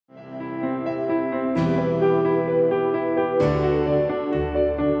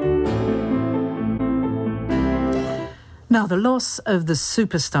Now, the loss of the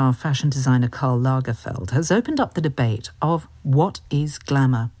superstar fashion designer Karl Lagerfeld has opened up the debate of what is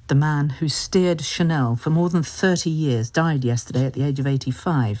glamour. The man who steered Chanel for more than 30 years died yesterday at the age of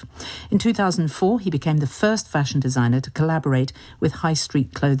 85. In 2004, he became the first fashion designer to collaborate with high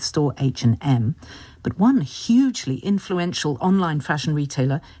street clothes store H&M. But one hugely influential online fashion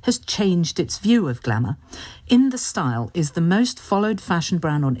retailer has changed its view of glamour. In the Style is the most followed fashion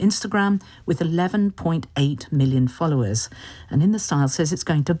brand on Instagram with 11.8 million followers. And In the Style says it's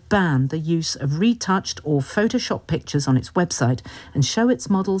going to ban the use of retouched or photoshopped pictures on its website and show its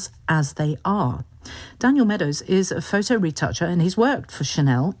models as they are. Daniel Meadows is a photo retoucher and he's worked for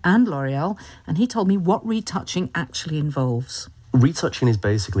Chanel and L'Oreal, and he told me what retouching actually involves. Retouching is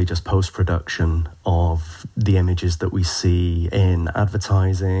basically just post-production of the images that we see in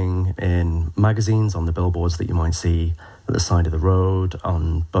advertising, in magazines, on the billboards that you might see at the side of the road,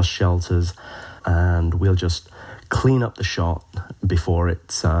 on bus shelters, and we'll just clean up the shot before it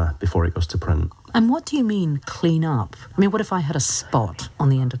goes to print. And what do you mean, clean up? I mean, what if I had a spot on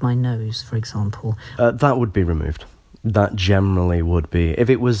the end of my nose, for example? That would be removed. That generally would be. If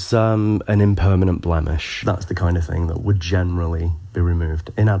it was an impermanent blemish, that's the kind of thing that would generally be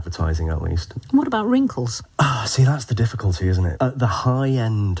removed, in advertising at least. What about wrinkles? See, that's the difficulty, isn't it? At the high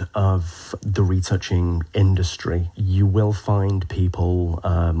end of the retouching industry, you will find people,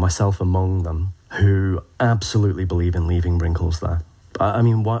 myself among them, who absolutely believe in leaving wrinkles there. I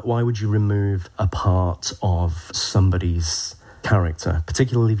mean, why would you remove a part of somebody's character,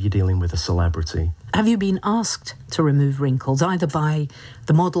 particularly if you're dealing with a celebrity? Have you been asked to remove wrinkles, either by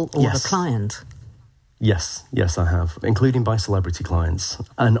the model or the client? Yes, I have, including by celebrity clients.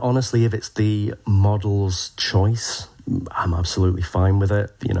 And honestly, if it's the model's choice, I'm absolutely fine with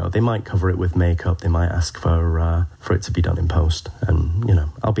it. You know, they might cover it with makeup, they might ask for it to be done in post, and you know,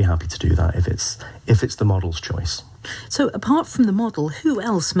 I'll be happy to do that if it's the model's choice. So apart from the model, who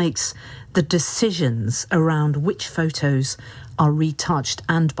else makes the decisions around which photos are retouched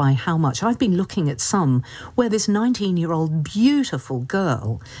and by how much? I've been looking at some where this 19-year-old beautiful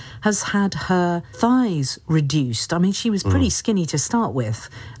girl has had her thighs reduced. I mean, she was pretty skinny to start with,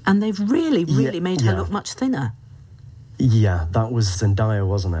 and they've really made her look much thinner. Yeah, that was Zendaya,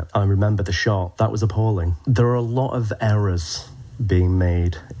 wasn't it? I remember the shot. That was appalling. There are a lot of errors being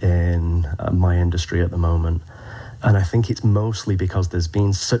made in my industry at the moment. And I think it's mostly because there's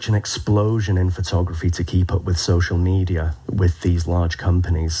been such an explosion in photography to keep up with social media with these large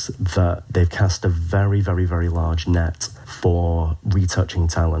companies that they've cast a very, very, very large net for retouching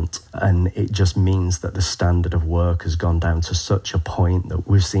talent. And it just means that the standard of work has gone down to such a point that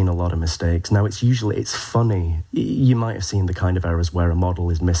we've seen a lot of mistakes. Now, it's funny. You might have seen the kind of errors where a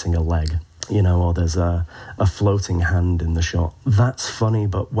model is missing a leg, you know, or there's a floating hand in the shot. That's funny,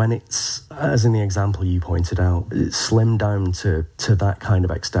 but when it's, as in the example you pointed out, it's slimmed down to that kind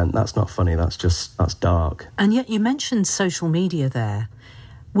of extent, that's not funny, that's dark. And yet you mentioned social media there.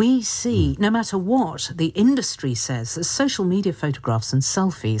 We see, no matter what the industry says, that social media photographs and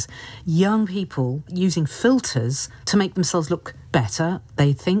selfies, young people using filters to make themselves look better,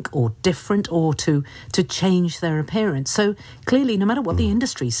 they think, or different, or to change their appearance. So clearly, no matter what the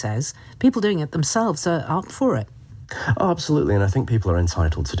industry says, people doing it themselves are up for it. Oh, absolutely, and I think people are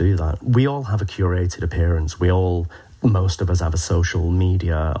entitled to do that. We all have a curated appearance. Most of us have a social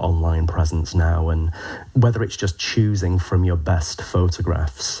media online presence now, and whether it's just choosing from your best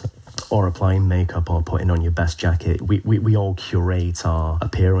photographs or applying makeup or putting on your best jacket, we all curate our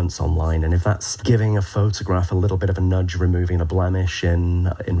appearance online. And if that's giving a photograph a little bit of a nudge, removing a blemish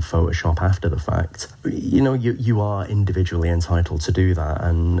in Photoshop after the fact, you know, you are individually entitled to do that,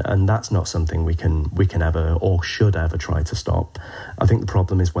 and that's not something we can ever or should ever try to stop. I think the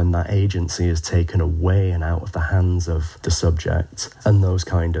problem is when that agency is taken away and out of the hands of the subject, and those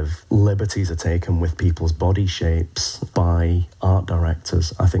kind of liberties are taken with people's body shapes by art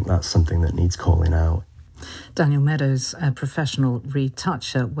directors. I think that's something that needs calling out. Daniel Meadows, a professional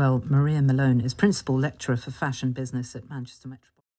retoucher. Well, Maria Malone is Principal Lecturer for Fashion Business at Manchester Metropolitan.